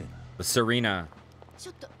 Serena. ち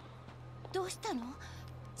ょっとどうしたの？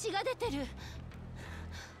血が出てる。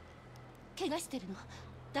怪我してるの？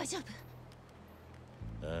大丈夫？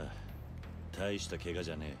ああ、大した怪我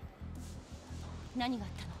じゃねえ。何があ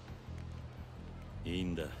ったの？いい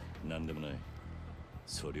んだ、なんでもない。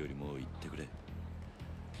それよりもう言ってくれ。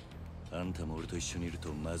あんたも俺と一緒にいる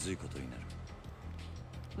とまずいことになる。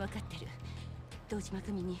分かってる。堂島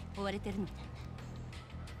組に追われてるのね。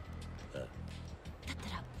あだった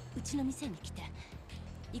らうちの店に来て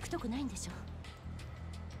行くとこないんでしょ。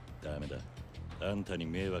ダメだ。あんたに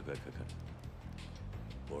迷惑がかかる。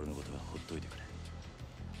俺のことはほっといてくれ。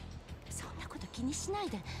そんなこと気にしない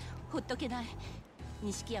で。ほっとけない。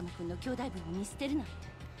錦山君の兄弟分を見捨てるなんて。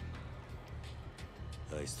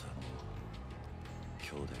あいつとはもう兄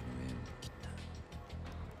弟の縁を切っ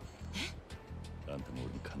た。あんたも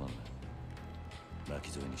俺に構うな。巻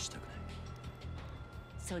き添えにしたくない。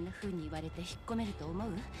そんな風に言われて引っ込めると思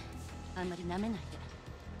う？あんまり舐めないで。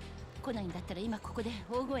来ないんだったら今ここで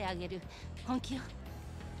大声あげる。本気よ。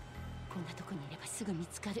こんなとこにいればすぐ見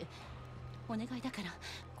つかる。お願いだから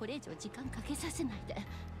これ以上時間かけさせない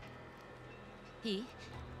で。いい？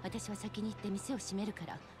私は先に行って店を閉めるか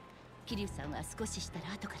ら、桐生さんは少しした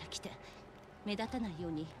ら後から来て、目立たないよ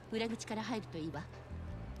うに裏口から入るといいわ。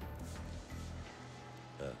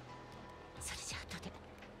ああ。それじゃ後で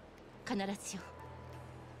必ずよ。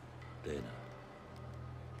レイナ、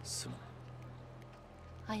すま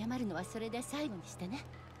ない。謝るのはそれで最後にしてね。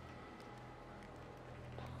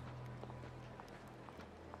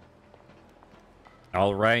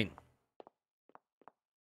All right.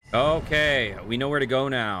 Okay, we know where to go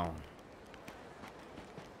now.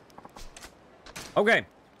 Okay,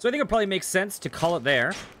 so I think it probably makes sense to call it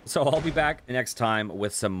there. So I'll be back next time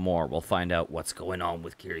with some more. We'll find out what's going on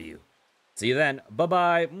with Kiryu. See you then.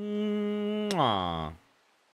 Bye-bye. Mwah.